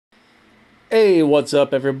Hey, what's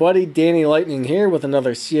up everybody? Danny Lightning here with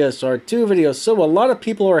another Csr2 video. So a lot of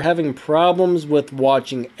people are having problems with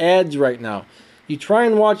watching ads right now. You try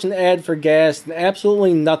and watch an ad for gas and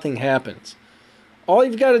absolutely nothing happens. All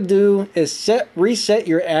you've got to do is reset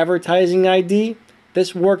your advertising ID.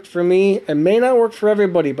 This worked for me. It may not work for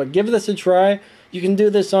everybody, but give this a try. You can do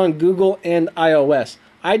this on Google and iOS.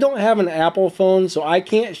 I don't have an Apple phone, so I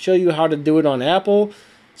can't show you how to do it on Apple.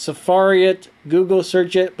 Safari it, Google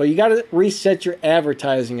search it, but you got to reset your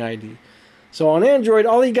advertising ID. So on Android,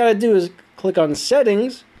 all you got to do is click on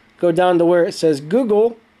Settings, go down to where it says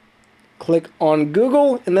Google, click on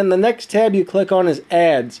Google, and then the next tab you click on is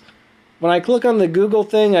Ads. When I click on the Google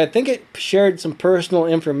thing, I think it shared some personal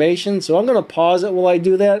information, so I'm going to pause it while I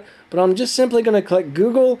do that, but I'm just simply going to click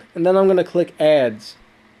Google, and then I'm going to click Ads.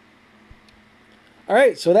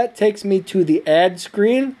 Alright, so that takes me to the ad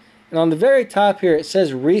screen. And on the very top here, it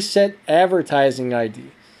says Reset Advertising ID.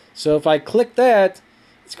 So if I click that,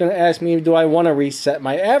 it's going to ask me, do I want to reset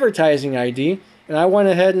my advertising ID? And I went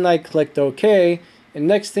ahead and I clicked OK. And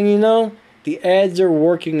next thing you know, the ads are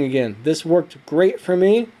working again. This worked great for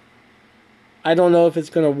me. I don't know if it's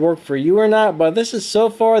going to work for you or not, but this is so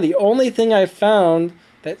far the only thing I've found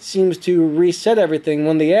that seems to reset everything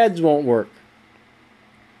when the ads won't work.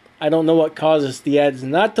 I don't know what causes the ads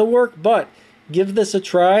not to work, but give this a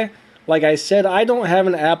try. Like I said, I don't have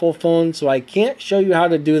an Apple phone, so I can't show you how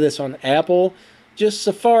to do this on Apple. Just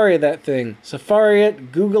Safari that thing. Safari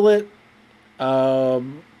it, Google it,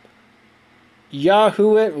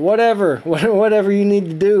 Yahoo it, whatever you need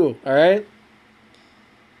to do, alright?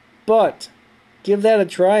 But give that a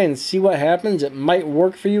try and see what happens. It might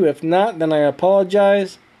work for you. If not, then I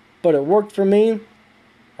apologize. But it worked for me.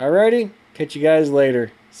 Alrighty, catch you guys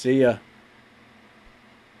later. See ya.